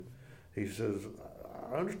he says,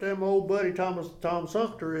 I understand my old buddy Tom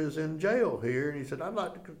Sumter is in jail here, and he said, I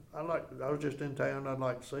was just in town, I'd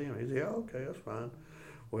like to see him. He said, yeah, okay, that's fine.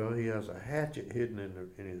 Well, he has a hatchet hidden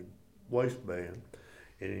in his waistband,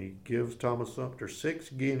 and he gives Thomas Sumter 6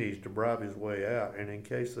 guineas to bribe his way out, and in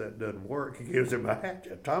case that doesn't work, he gives him a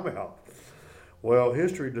hatchet, a tomahawk. Well,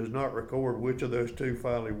 history does not record which of those two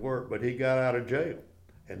finally worked, but he got out of jail,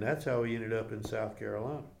 and that's how he ended up in South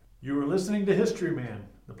Carolina. You are listening to Historyman,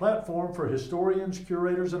 the platform for historians,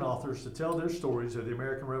 curators, and authors to tell their stories of the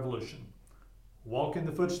American Revolution, walk in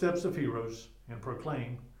the footsteps of heroes, and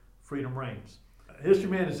proclaim freedom reigns.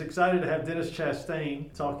 Historyman is excited to have Daniel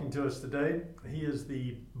Chastain talking to us today. He is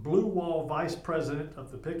the Blue Wall Vice President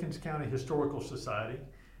of the Pickens County Historical Society,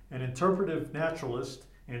 an interpretive naturalist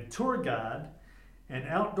and tour guide, and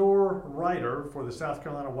outdoor writer for the South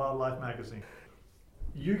Carolina Wildlife Magazine.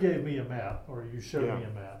 You gave me a map, or you showed me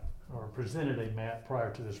a map, or presented a map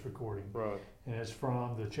prior to this recording. Right. And it's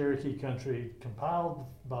from the Cherokee country, compiled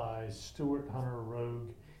by Stuart Hunter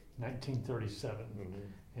Rogue, 1937,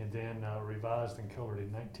 and then revised and colored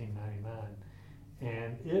in 1999.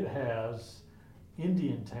 And it has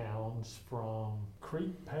Indian towns from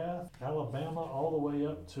Creek Path, Alabama, all the way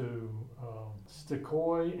up to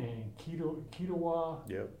Stocoy and Ketawa.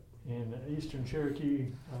 Yep. In the Eastern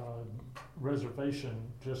Cherokee Reservation,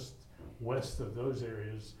 just west of those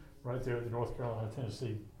areas, right there at the North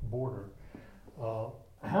Carolina-Tennessee border.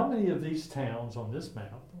 How many of these towns on this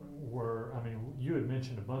map were, I mean, you had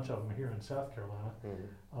mentioned a bunch of them here in South Carolina,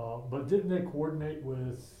 but didn't they coordinate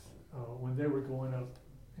with, when they were going up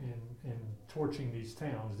and torching these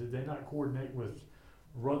towns, did they not coordinate with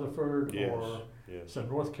Rutherford or some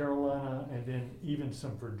North Carolina and then even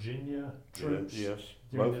some Virginia troops? Yes.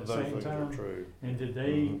 During Both that of those same things time? are true. And did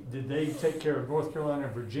they take care of North Carolina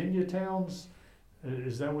and Virginia towns?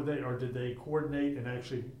 Is that what or did they coordinate and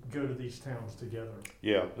actually go to these towns together?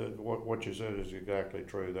 Yeah, what you said is exactly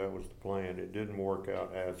true. That was the plan. It didn't work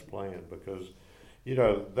out as planned because, you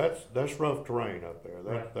know, that's rough terrain up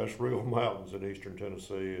there. That's real mountains in eastern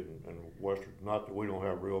Tennessee and western. Not that we don't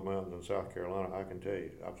have real mountains in South Carolina. I can tell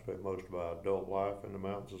you, I've spent most of my adult life in the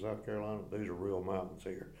mountains of South Carolina. These are real mountains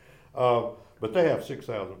here. But they have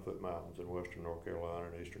 6,000-foot mountains in western North Carolina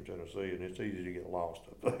and eastern Tennessee, and it's easy to get lost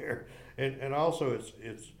up there. And also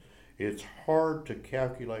it's hard to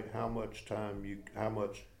calculate how much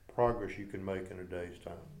progress you can make in a day's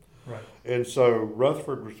time. Right. And so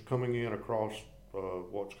Rutherford was coming in across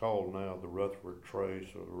what's called now the Rutherford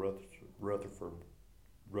Trace or the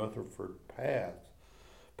Rutherford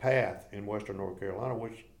Path in western North Carolina,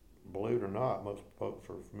 which, believe it or not, most folks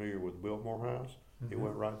are familiar with Biltmore House. It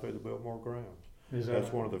went right through the Biltmore grounds.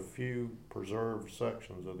 That's one of the few preserved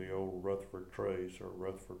sections of the old Rutherford Trace or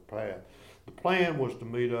Rutherford Path. The plan was to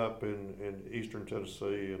meet up in eastern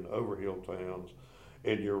Tennessee and Overhill towns,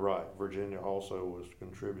 and you're right, Virginia also was to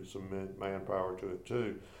contribute some manpower to it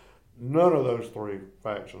too. None of those three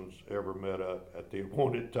factions ever met up at the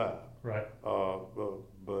appointed time. Right.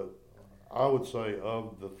 But I would say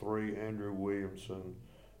of the three, Andrew Williamson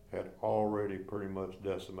had already pretty much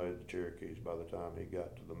decimated the Cherokees by the time he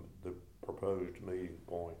got to the proposed meeting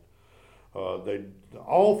point.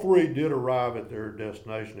 All three did arrive at their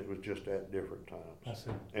destination. It was just at different times. I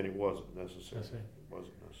see. And it wasn't necessary. I see. It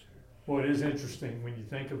wasn't necessary. Well, it is interesting when you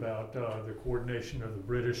think about the coordination of the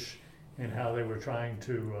British and how they were trying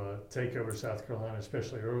to take over South Carolina,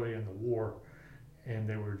 especially early in the war. And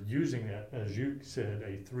they were using that, as you said,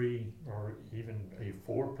 a 3 or even a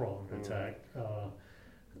 4-pronged attack.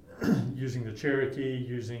 Using the Cherokee,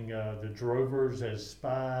 using the drovers as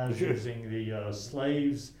spies, using the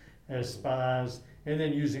slaves as spies, and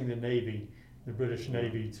then using the Navy, the British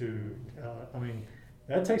Navy to,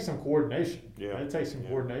 that takes some coordination. Yeah. That takes some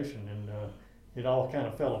coordination, and it all kind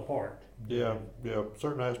of fell apart. Yeah,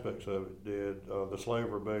 certain aspects of it did. The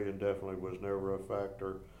slave rebellion definitely was never a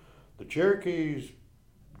factor. The Cherokees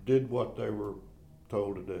did what they were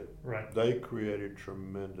told to do. Right. They created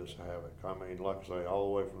tremendous havoc. I mean, like I say, all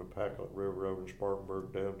the way from the Packlet River over in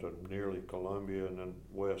Spartanburg down to nearly Columbia and then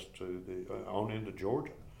west to the on into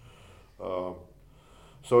Georgia.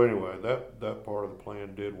 So anyway, that part of the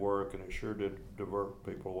plan did work, and it sure did divert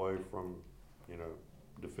people away from,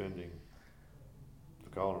 defending the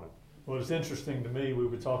colony. Well, it's interesting to me, we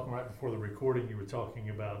were talking right before the recording, you were talking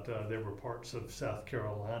about there were parts of South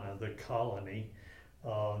Carolina, the colony,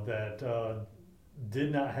 that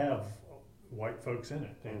did not have white folks in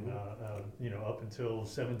it, and up until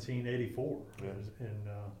 1784, and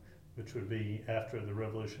which would be after the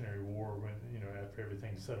Revolutionary War, when after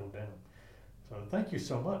everything settled down. So thank you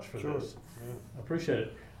so much for this. Yeah. I appreciate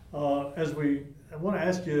it. I want to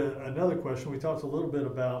ask you another question. We talked a little bit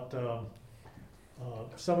about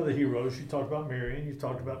some of the heroes. You talked about Marion. You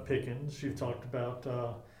talked about Pickens. You talked about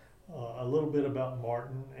a little bit about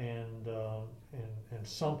Martin and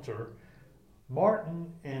Sumter.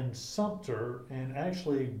 Martin and Sumter, and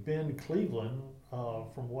actually Ben Cleveland,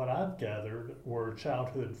 from what I've gathered, were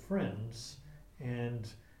childhood friends, and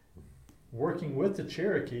working with the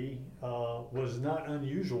Cherokee was not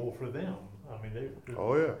unusual for them. I mean,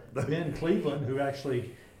 Oh yeah. Ben Cleveland, who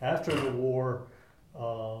actually after the war,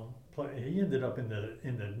 he ended up in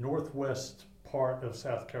the northwest part of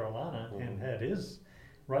South Carolina, and had his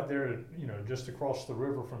right there, just across the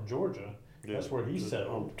river from Georgia. Yeah, that's where he settled.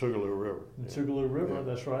 On Tougaloo River. Tougaloo River, Yeah.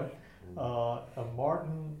 that's right.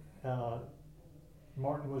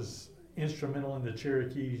 Martin was instrumental in the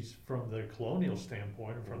Cherokees from the colonial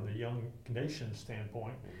standpoint, from the young nation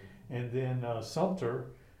standpoint. And then Sumter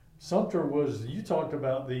was, you talked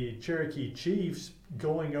about the Cherokee chiefs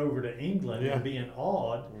going over to England and being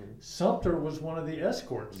awed. Sumter was one of the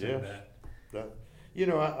escorts in that.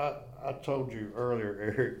 I told you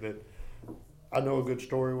earlier, Eric, that I know a good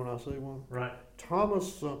story when I see one. Right.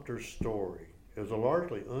 Thomas Sumter's story is a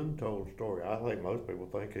largely untold story. I think most people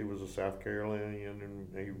think he was a South Carolinian and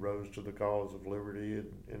he rose to the cause of liberty.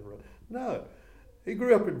 No, he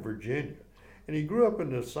grew up in Virginia. And he grew up in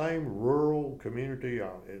the same rural community.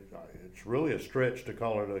 It's really a stretch to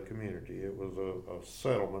call it a community. It was a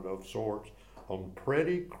settlement of sorts on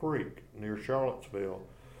Pretty Creek near Charlottesville,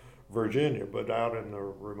 Virginia, but out in the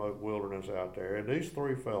remote wilderness out there. And these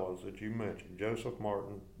three fellows that you mentioned, Joseph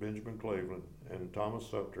Martin, Benjamin Cleveland, and Thomas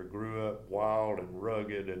Sumter, grew up wild and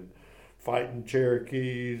rugged and fighting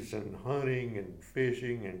Cherokees and hunting and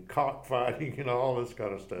fishing and cockfighting and all this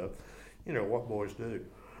kind of stuff. You know what boys do.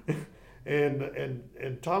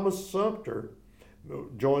 And Thomas Sumter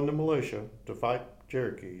joined the militia to fight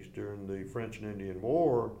Cherokees during the French and Indian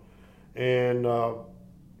War,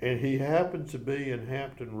 and he happened to be in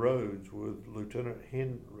Hampton Roads with Lieutenant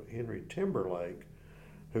Henry Timberlake,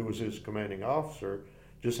 who was his commanding officer,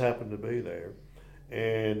 just happened to be there,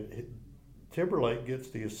 and Timberlake gets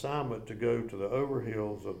the assignment to go to the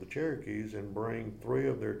overhills of the Cherokees and bring three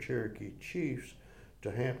of their Cherokee chiefs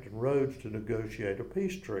to Hampton Roads to negotiate a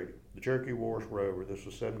peace treaty. The Cherokee Wars were over. This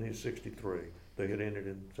was 1763. They had ended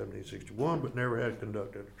in 1761, but never had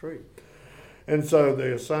conducted a treaty. And so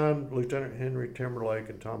they assigned Lieutenant Henry Timberlake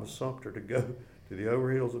and Thomas Sumter to go to the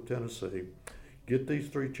overhills of Tennessee, get these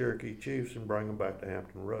three Cherokee chiefs and bring them back to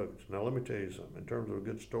Hampton Roads. Now let me tell you something. In terms of a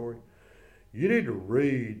good story, you need to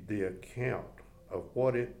read the account of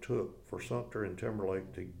what it took for Sumter and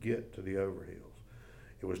Timberlake to get to the overhills.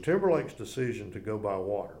 It was Timberlake's decision to go by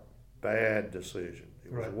water. Bad decision.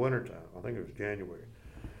 It was wintertime. I think it was January.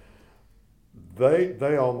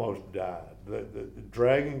 They almost died. The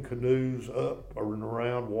dragging canoes up and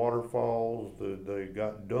around waterfalls. They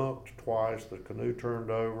got dumped twice. The canoe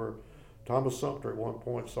turned over. Thomas Sumter at one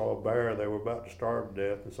point saw a bear. They were about to starve to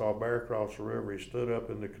death and saw a bear cross the river. He stood up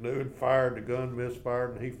in the canoe and fired. The gun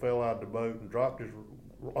misfired and he fell out of the boat and dropped his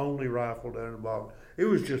only rifle down in the bottom. It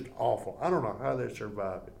was just awful. I don't know how they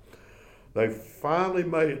survived it. They finally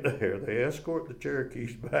made it there. They escort the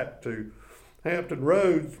Cherokees back to Hampton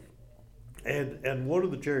Roads, and one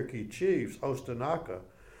of the Cherokee chiefs, Ostanaka,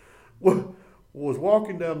 was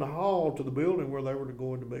walking down the hall to the building where they were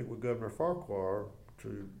going to meet with Governor Farquhar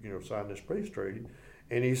to, sign this peace treaty,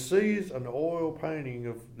 and he sees an oil painting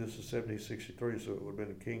of, this is 1763, so it would have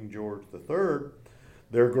been King George III,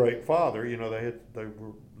 their great father. They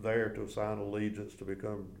were there to sign allegiance to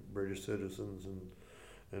become British citizens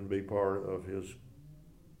and be part of his,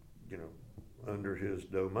 under his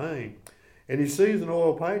domain. And he sees an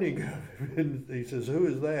oil painting of him, and he says, "Who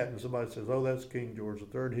is that?" And somebody says, "Oh, that's King George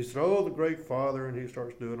III." And he said, "Oh, the great father." And he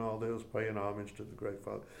starts doing all this, paying homage to the great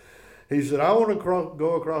father. He said, "I want to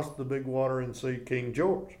go across the big water and see King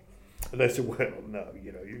George." And they said, "Well, no,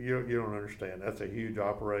 you don't understand. That's a huge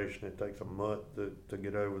operation. It takes a month to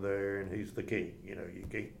get over there, and he's the king. You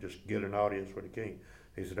can't just get an audience with the king."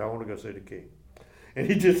 He said, "I want to go see the king." And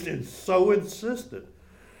he just is so insistent.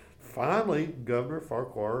 Finally, Governor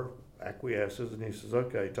Farquhar acquiesces, and he says,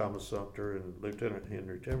 "Okay, Thomas Sumter and Lieutenant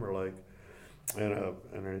Henry Timberlake and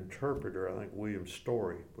an interpreter, I think William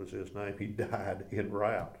Story was his name. He died en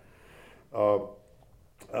route.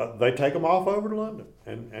 They take them off over to London,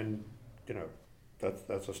 and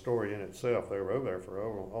that's a story in itself. They were over there for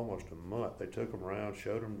almost a month. They took them around,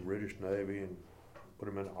 showed them the British Navy, and put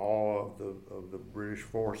them in awe of the British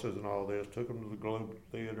forces and all this. Took them to the Globe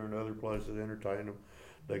Theater and other places, entertained them.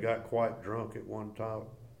 They got quite drunk at one time,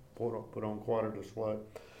 put on quite a display.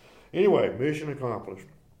 Anyway, mission accomplished.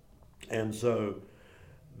 And so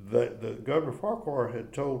the Governor Farquhar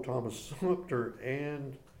had told Thomas Sumter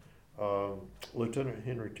and Lieutenant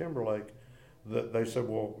Henry Timberlake that they said,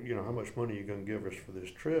 well, how much money are you going to give us for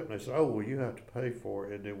this trip? And they said, oh, well, you have to pay for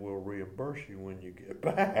it, and then we'll reimburse you when you get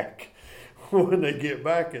back. When they get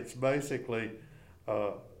back, it's basically,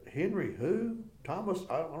 Henry who? Thomas,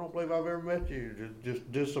 I don't believe I've ever met you.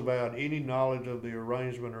 Just disavowed any knowledge of the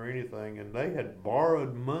arrangement or anything, and they had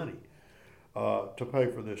borrowed money to pay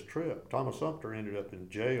for this trip. Thomas Sumter ended up in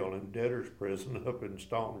jail in debtor's prison up in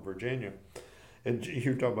Staunton, Virginia. And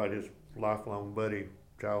you're talking about his lifelong buddy,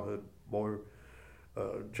 childhood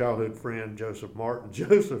friend, Joseph Martin.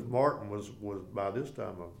 Joseph Martin was by this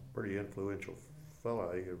time a pretty influential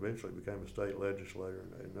fellow. He eventually became a state legislator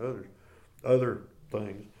and other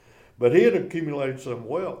things. But he had accumulated some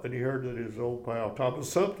wealth, and he heard that his old pal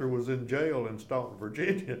Thomas Sumter was in jail in Staunton,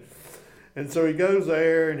 Virginia. And so he goes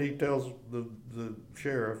there and he tells the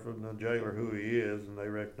sheriff and the jailer who he is, and they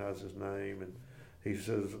recognize his name. And he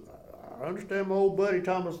says, I understand my old buddy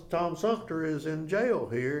Tom Sumter is in jail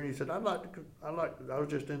here. And he said, I was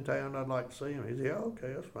just in town, I'd like to see him. He said, yeah,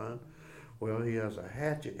 okay, that's fine. Well, he has a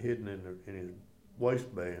hatchet hidden in his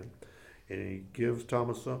waistband, and he gives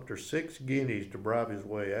Thomas Sumter 6 guineas to bribe his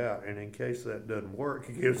way out. And in case that doesn't work,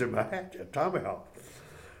 he gives him a hatchet, tomahawk.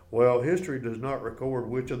 Well, history does not record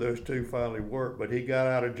which of those two finally worked, but he got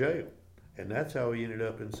out of jail, and that's how he ended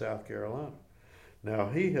up in South Carolina. Now,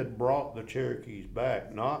 he had brought the Cherokees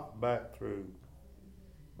back, not back through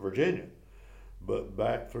Virginia, but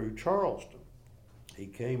back through Charleston. He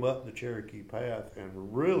came up the Cherokee Path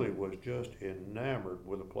and really was just enamored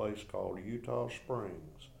with a place called Utah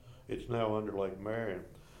Springs. It's now under Lake Marion,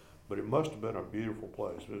 but it must have been a beautiful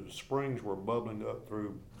place. The springs were bubbling up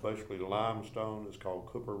through basically limestone. It's called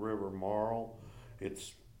Cooper River Marl.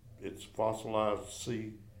 It's fossilized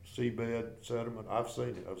seabed sediment. I've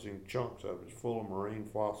seen it. I've seen chunks of it. It's full of marine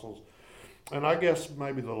fossils. And I guess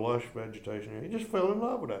maybe the lush vegetation. He just fell in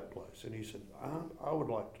love with that place. And he said, I would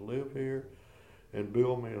like to live here and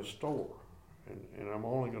build me a store. And I'm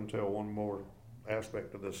only going to tell one more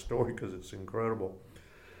aspect of this story because it's incredible.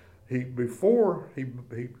 Before he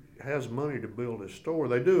has money to build his store,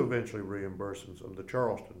 they do eventually reimburse him some. The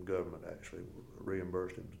Charleston government actually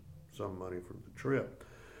reimbursed him some money for the trip.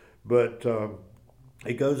 But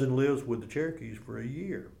he goes and lives with the Cherokees for a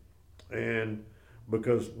year. And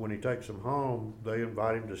because when he takes them home, they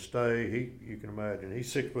invite him to stay. You can imagine,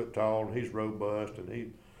 he's 6 foot tall and he's robust,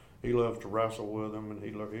 and he loves to wrestle with them, and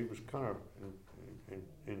he was kind of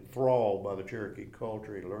enthralled by the Cherokee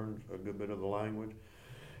culture. He learned a good bit of the language.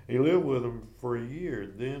 He lived with them for a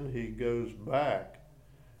year. Then he goes back,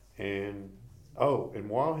 and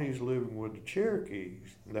while he's living with the Cherokees,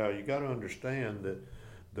 now you got to understand that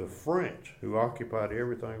the French, who occupied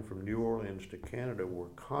everything from New Orleans to Canada, were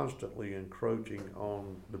constantly encroaching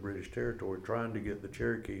on the British territory, trying to get the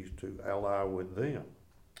Cherokees to ally with them.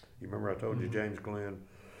 You remember I told you James Glenn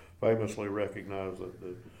famously recognized that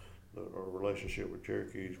the relationship with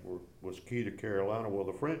Cherokees was key to Carolina. Well,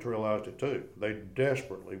 the French realized it too. They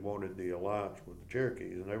desperately wanted the alliance with the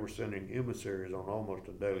Cherokees, and they were sending emissaries on almost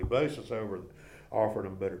a daily basis over, offering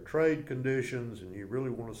them better trade conditions, and you really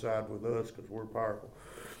want to side with us because we're powerful,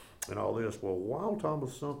 and all this. Well, while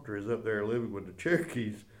Thomas Sumter is up there living with the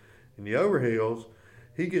Cherokees in the Overhills,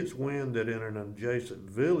 he gets wind that in an adjacent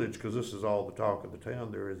village, because this is all the talk of the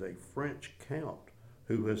town, there is a French count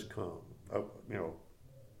who has come,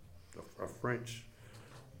 a French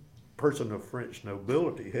person of French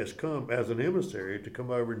nobility has come as an emissary to come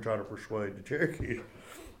over and try to persuade the Cherokees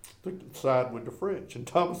to side with the French. And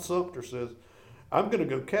Thomas Sumter says, I'm going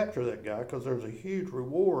to go capture that guy because there's a huge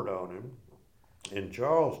reward on him in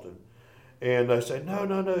Charleston. And they say,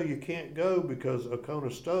 no, you can't go because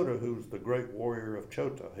Oconostota, who's the great warrior of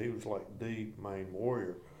Chota, he was like the main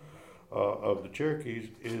warrior of the Cherokees,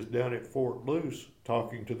 is down at Fort Luce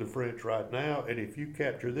talking to the French right now, and if you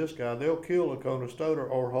capture this guy, they'll kill Oconostota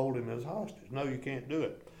or hold him as hostage. No, you can't do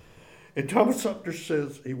it. And Thomas Sumter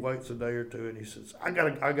says, he waits a day or two, and he says, I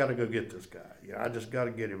gotta go get this guy. I just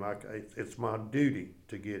gotta get him. It's my duty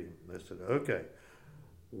to get him. They said, okay,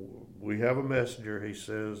 we have a messenger. He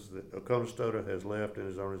says that Oconostota has left and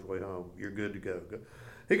is on his way home. You're good to go.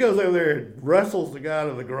 He goes over there and wrestles the guy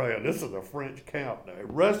to the ground. This is a French count now. He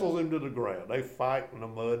wrestles him to the ground. They fight in the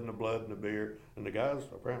mud and the blood and the beer, and the guy's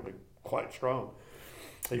apparently quite strong.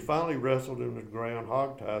 He finally wrestled him to the ground,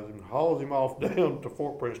 hogties him, hauls him off down to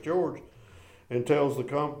Fort Prince George, and tells the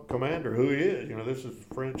commander who he is. This is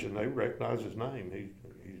French, and they recognize his name.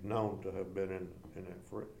 He's known to have been in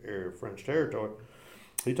that area of French territory.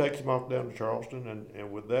 He takes him off down to Charleston, and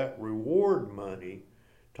with that reward money,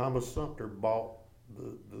 Thomas Sumter bought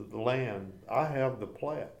the land. I have the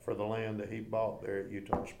plat for the land that he bought there at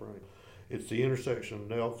Utah Springs. It's the intersection of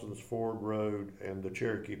Nelson's Ford Road and the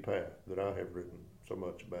Cherokee Path that I have written so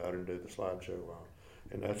much about and do the slideshow on.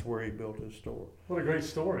 And that's where he built his store. What a great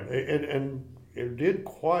story. And it did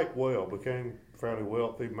quite well, became fairly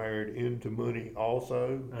wealthy, married into money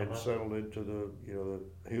also, and settled into the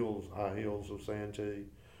high hills of Santee.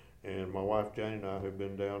 And my wife Jane and I have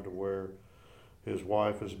been down to where his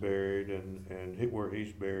wife is buried and where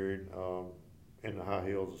he's buried in the high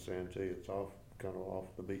hills of Santee. It's kind of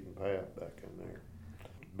off the beaten path back in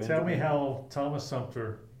there. Tell me how Thomas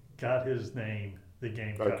Sumter got his name, the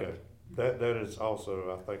Gamecock. Okay, that is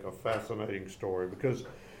also, I think, a fascinating story, because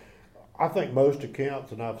I think most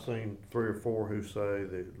accounts, and I've seen 3 or 4 who say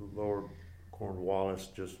that Lord Cornwallis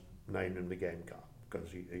just named him the Gamecock because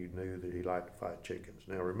he knew that he liked to fight chickens.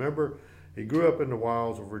 Now remember, he grew up in the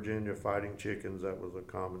wilds of Virginia fighting chickens. That was a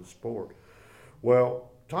common sport.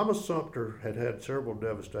 Well, Thomas Sumter had several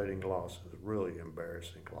devastating losses, really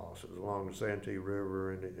embarrassing losses, along the Santee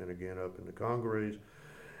River and again up in the Congaree.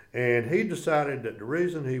 And he decided that the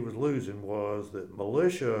reason he was losing was that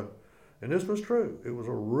militia, and this was true, it was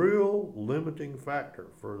a real limiting factor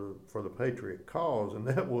for the Patriot cause, and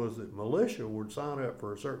that was that militia would sign up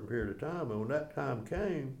for a certain period of time, and when that time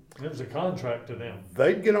came, it was a contract to them.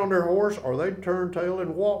 They'd get on their horse or they'd turn tail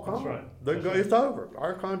and walk home. Right. They'd go, it's over.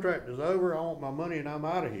 Our contract is over. I want my money and I'm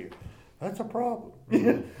out of here. That's a problem.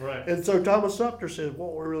 Right. And so Thomas Sumter said,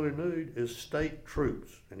 what we really need is state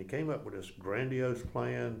troops. And he came up with this grandiose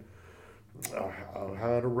plan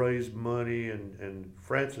how to raise money. And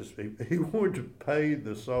Francis, he wanted to pay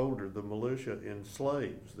the soldiers, the militia, in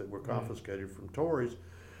slaves that were confiscated from Tories.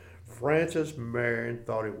 Francis Marion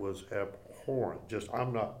thought it was abhorrent. Just,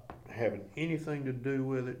 I'm not having anything to do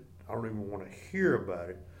with it. I don't even want to hear about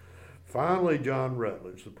it. Finally, John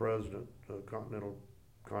Rutledge, the president of the Continental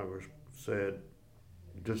Congress, said,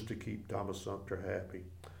 just to keep Thomas Sumter happy,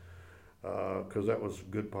 because that was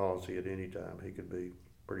good policy at any time. He could be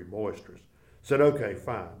pretty boisterous. Said, okay,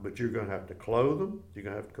 fine, but you're going to have to clothe them. You're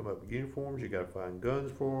going to have to come up with uniforms. You got to find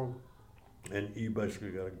guns for them, and you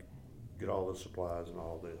basically got to get all the supplies and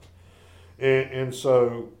all this. And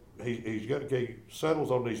so he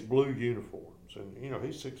settles on these blue uniforms, and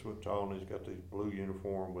he's 6 foot tall, and he's got these blue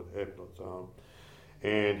uniform with epaulets on,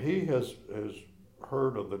 and he has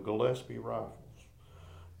heard of the Gillespie rifles.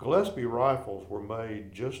 Gillespie rifles were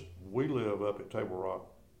made we live up at Table Rock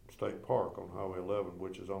State Park on Highway 11,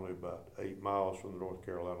 which is only about 8 miles from the North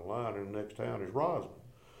Carolina line, and the next town is Rosman.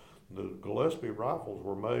 The Gillespie rifles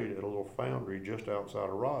were made at a little foundry just outside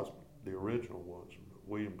of Rosman, the original ones,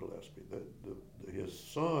 William Gillespie. His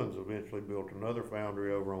sons eventually built another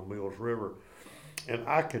foundry over on Mills River, and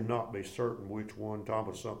I cannot be certain which one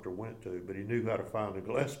Thomas Sumter went to, but he knew how to find the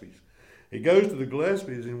Gillespies. He goes to the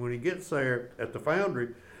Gillespies, and when he gets there at the foundry,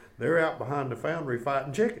 they're out behind the foundry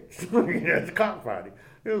fighting chickens. It's cockfighting.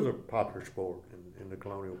 It was a popular sport in the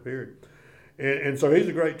colonial period. And so he's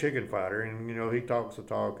a great chicken fighter, and he talks the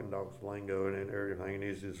talk and talks the lingo and everything, and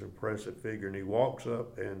he's this impressive figure, and he walks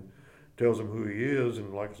up and tells them who he is,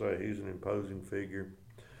 and like I say, he's an imposing figure.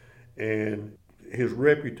 And his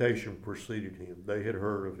reputation preceded him. They had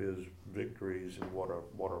heard of his victories and what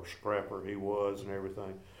a scrapper he was and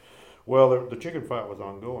everything. Well, the chicken fight was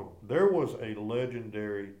ongoing. There was a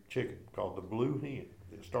legendary chicken called the blue hen.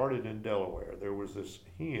 It started in Delaware. There was this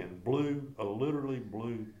hen, a literally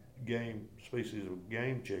blue species of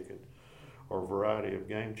game chicken, or variety of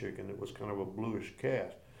game chicken that was kind of a bluish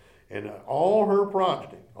cast. And all her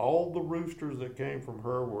progeny, all the roosters that came from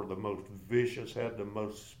her were the most vicious, had the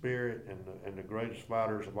most spirit, and the greatest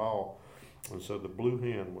fighters of all. And so the blue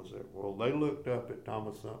hen was there. Well, they looked up at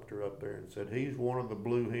Thomas Sumter up there and said, he's one of the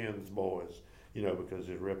blue hen's boys, because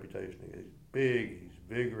his reputation, he's big, he's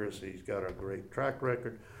vigorous, he's got a great track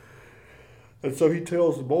record. And so he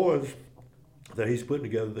tells the boys that he's putting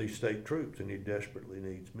together these state troops and he desperately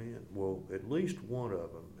needs men. Well, at least one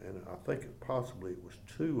of them, and I think possibly it was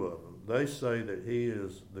 2 of them, they say that he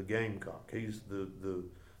is the Gamecock. He's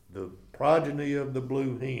the progeny of the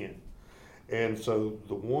blue hen. And so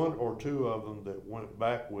the 1 or 2 of them that went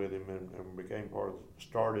back with him and became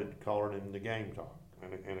started calling him the Gamecock.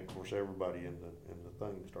 And of course everybody in the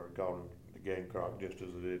thing started calling him the Gamecock, just as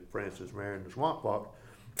it did Francis Marion the Swamp Fox.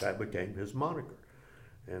 That became his moniker.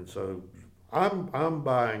 And so I'm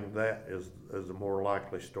buying that as a more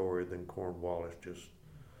likely story than Cornwallis just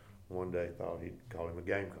one day thought he'd call him a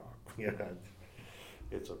Gamecock.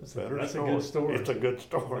 It's a better story. That's a good story. It's a good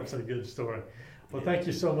story. That's a good story. Well, thank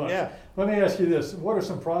you so much. Yeah. Let me ask you this. What are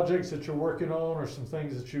some projects that you're working on or some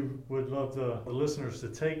things that you would love the listeners to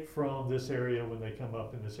take from this area when they come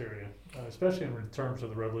up in this area, especially in terms of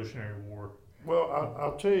the Revolutionary War? Well,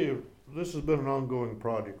 I'll tell you, this has been an ongoing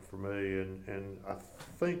project for me, and I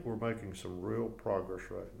think we're making some real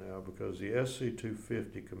progress right now because the SC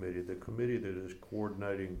 250 committee, the committee that is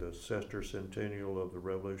coordinating the sesquicentennial of the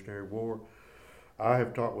Revolutionary War, I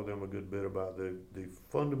have talked with them a good bit about the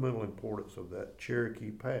fundamental importance of that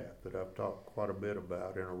Cherokee Path that I've talked quite a bit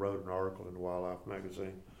about, and I wrote an article in Wildlife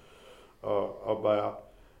magazine about,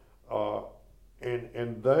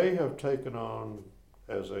 and they have taken on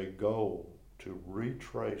as a goal to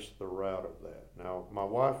retrace the route of that. Now, my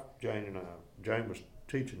wife Jane and Jane was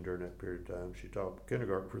teaching during that period of time. She taught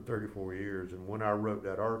kindergarten for 34 years, and when I wrote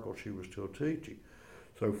that article, she was still teaching.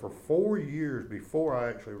 So for 4 years before I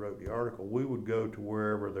actually wrote the article, we would go to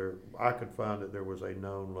wherever I could find that there was a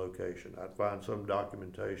known location. I'd find some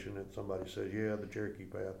documentation that somebody says, yeah, the Cherokee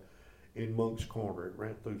Path in Monk's Corner, it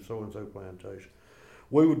ran through so-and-so plantation.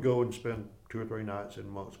 We would go and spend 2 or 3 nights in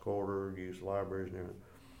Monk's Corner, use libraries and everything.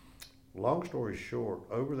 Long story short,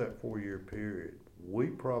 over that 4-year period, we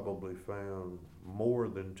probably found more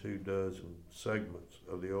than 24 segments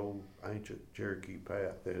of the old ancient Cherokee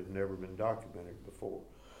Path that had never been documented before.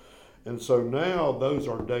 And so now those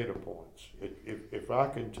are data points. If I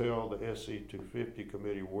can tell the SC 250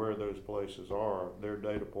 committee where those places are, they're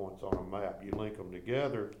data points on a map. You link them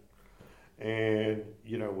together, and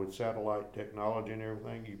with satellite technology and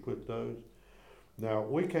everything, you put those. Now,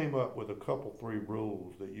 we came up with a couple, 3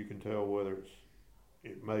 rules that you can tell whether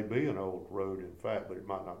it may be an old road in fact, but it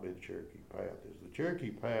might not be the Cherokee Path. The Cherokee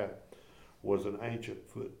Path was an ancient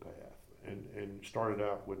footpath and started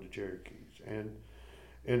out with the Cherokees.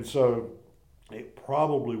 And so it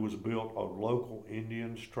probably was built on local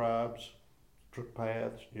Indians, tribes,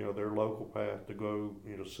 paths, their local path to go,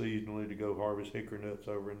 seasonally to go harvest hickory nuts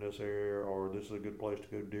over in this area, or this is a good place to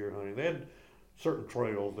go deer hunting. They had certain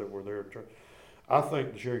trails that were there. I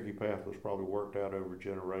think the Cherokee Path was probably worked out over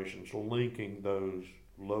generations, linking those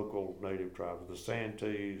local native tribes, the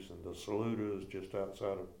Santees and the Saludas just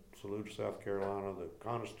outside of Saluda, South Carolina, the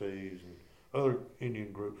Conisties and other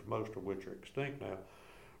Indian groups, most of which are extinct now,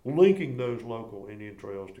 linking those local Indian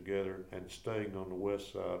trails together and staying on the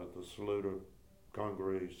west side of the Saluda,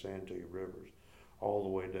 Congaree, Santee rivers, all the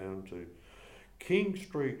way down to King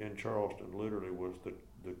Street in Charleston. Literally was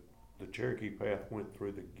the Cherokee Path went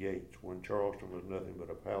through the gates when Charleston was nothing but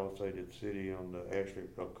a palisaded city on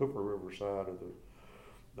the Cooper River side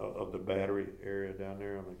of the Battery area down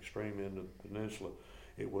there on the extreme end of the peninsula.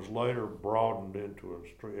 It was later broadened into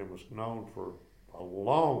a street and was known for a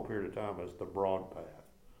long period of time as the Broad Path.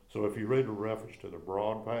 So if you read a reference to the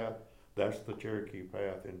Broad Path, that's the Cherokee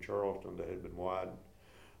Path in Charleston that had been widened.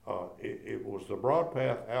 It was the Broad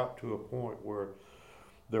Path out to a point where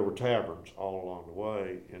there were taverns all along the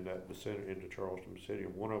way in that vicinity into Charleston City,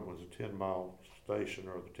 and one of them was a 10-mile station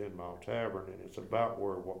or the 10-mile tavern, and it's about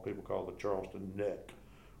where what people call the Charleston Neck,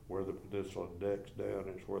 where the peninsula necks down.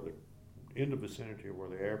 It's where in the vicinity of where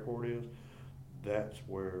the airport is. That's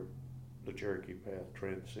where the Cherokee Path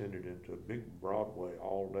transcended into a big Broadway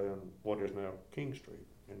all down what is now King Street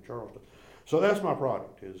in Charleston. So that's my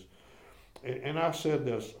project and I said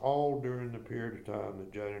this all during the period of time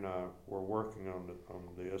that Jane and I were working on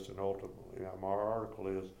this, and ultimately my article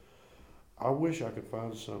is, I wish I could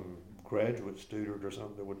find some graduate student or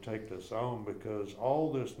something that would take this on, because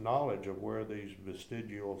all this knowledge of where these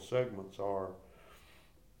vestigial segments are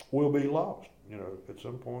will be lost. At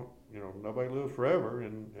some point, nobody lives forever,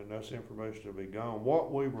 and that's information will be gone.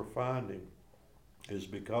 What we were finding is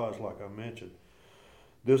because, like I mentioned,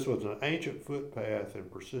 this was an ancient footpath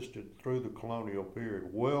and persisted through the colonial period,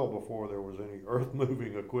 well before there was any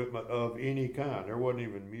earth-moving equipment of any kind. There wasn't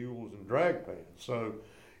even mules and drag pans. So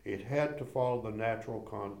it had to follow the natural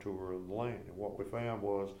contour of the land. And what we found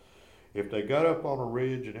was, if they got up on a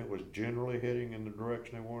ridge and it was generally heading in the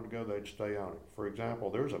direction they wanted to go, they'd stay on it. For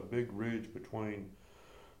example, there's a big ridge between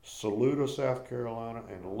Saluda, South Carolina,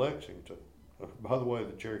 and Lexington. By the way,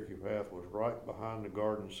 the Cherokee Path was right behind the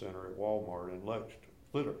garden center at Walmart in Lexington.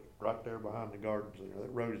 Literally, right there behind the garden center.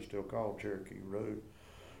 That road is still called Cherokee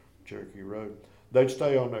Road. They'd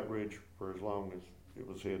stay on that ridge for as long as it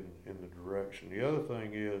was heading in the direction. The other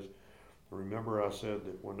thing is, remember I said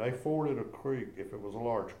that when they forded a creek, if it was a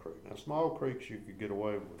large creek, now small creeks you could get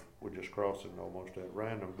away with just crossing almost at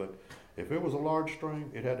random, but if it was a large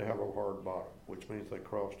stream, it had to have a hard bottom, which means they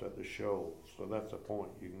crossed at the shoals. So that's a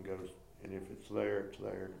point you can go, and if it's there, it's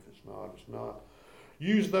there, and if it's not, it's not.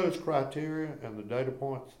 Use those criteria and the data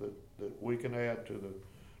points that we can add to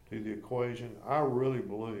the equation. I really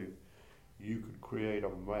believe you could create a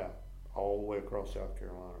map all the way across South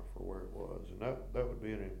Carolina for where it was. And that would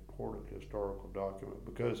be an important historical document,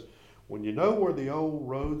 because when you know where the old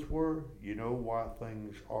roads were, you know why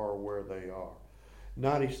things are where they are.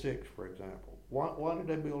 96, for example. Why did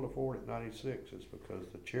they build a fort at 96? It's because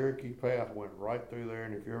the Cherokee Path went right through there.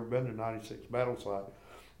 And if you've ever been to 96 battle site,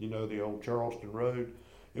 you know the old Charleston Road.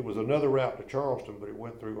 It was another route to Charleston, but it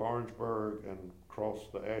went through Orangeburg and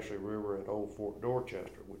crossed the Ashley River at Old Fort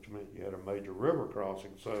Dorchester, which meant you had a major river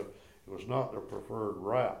crossing, so it was not their preferred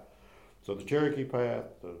route. So the Cherokee Path,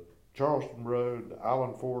 the Charleston Road, the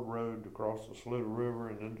Island Ford Road to cross the Saluda River,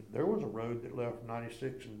 and then there was a road that left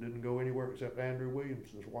 96 and didn't go anywhere except Andrew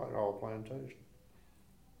Williamson's Whitehall Plantation.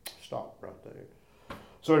 Stopped right there.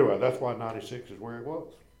 So anyway, that's why 96 is where it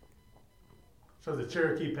was. So the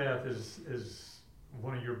Cherokee Path is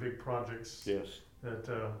one of your big projects. Yes. That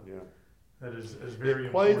Yeah. that is very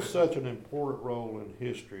It played important. such an important role in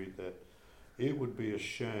history that it would be a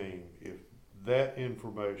shame if that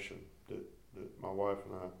information that my wife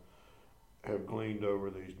and I have gleaned over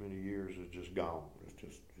these many years is just gone. It's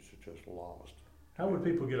just lost. How would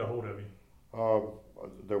people get a hold of you?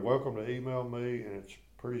 They're welcome to email me, and it's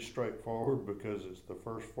pretty straightforward because it's the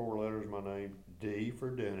first four letters of my name, D for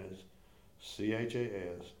Dennis,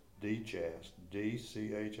 C-H-A-S, D-Chas,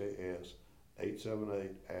 D-C-H-A-S,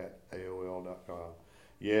 878@AOL.com.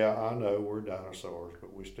 Yeah, I know we're dinosaurs,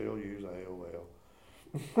 but we still use AOL.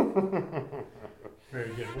 Very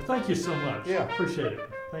good. Well, thank you so much. Yeah. I appreciate it.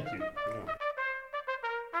 Thank you. Yeah.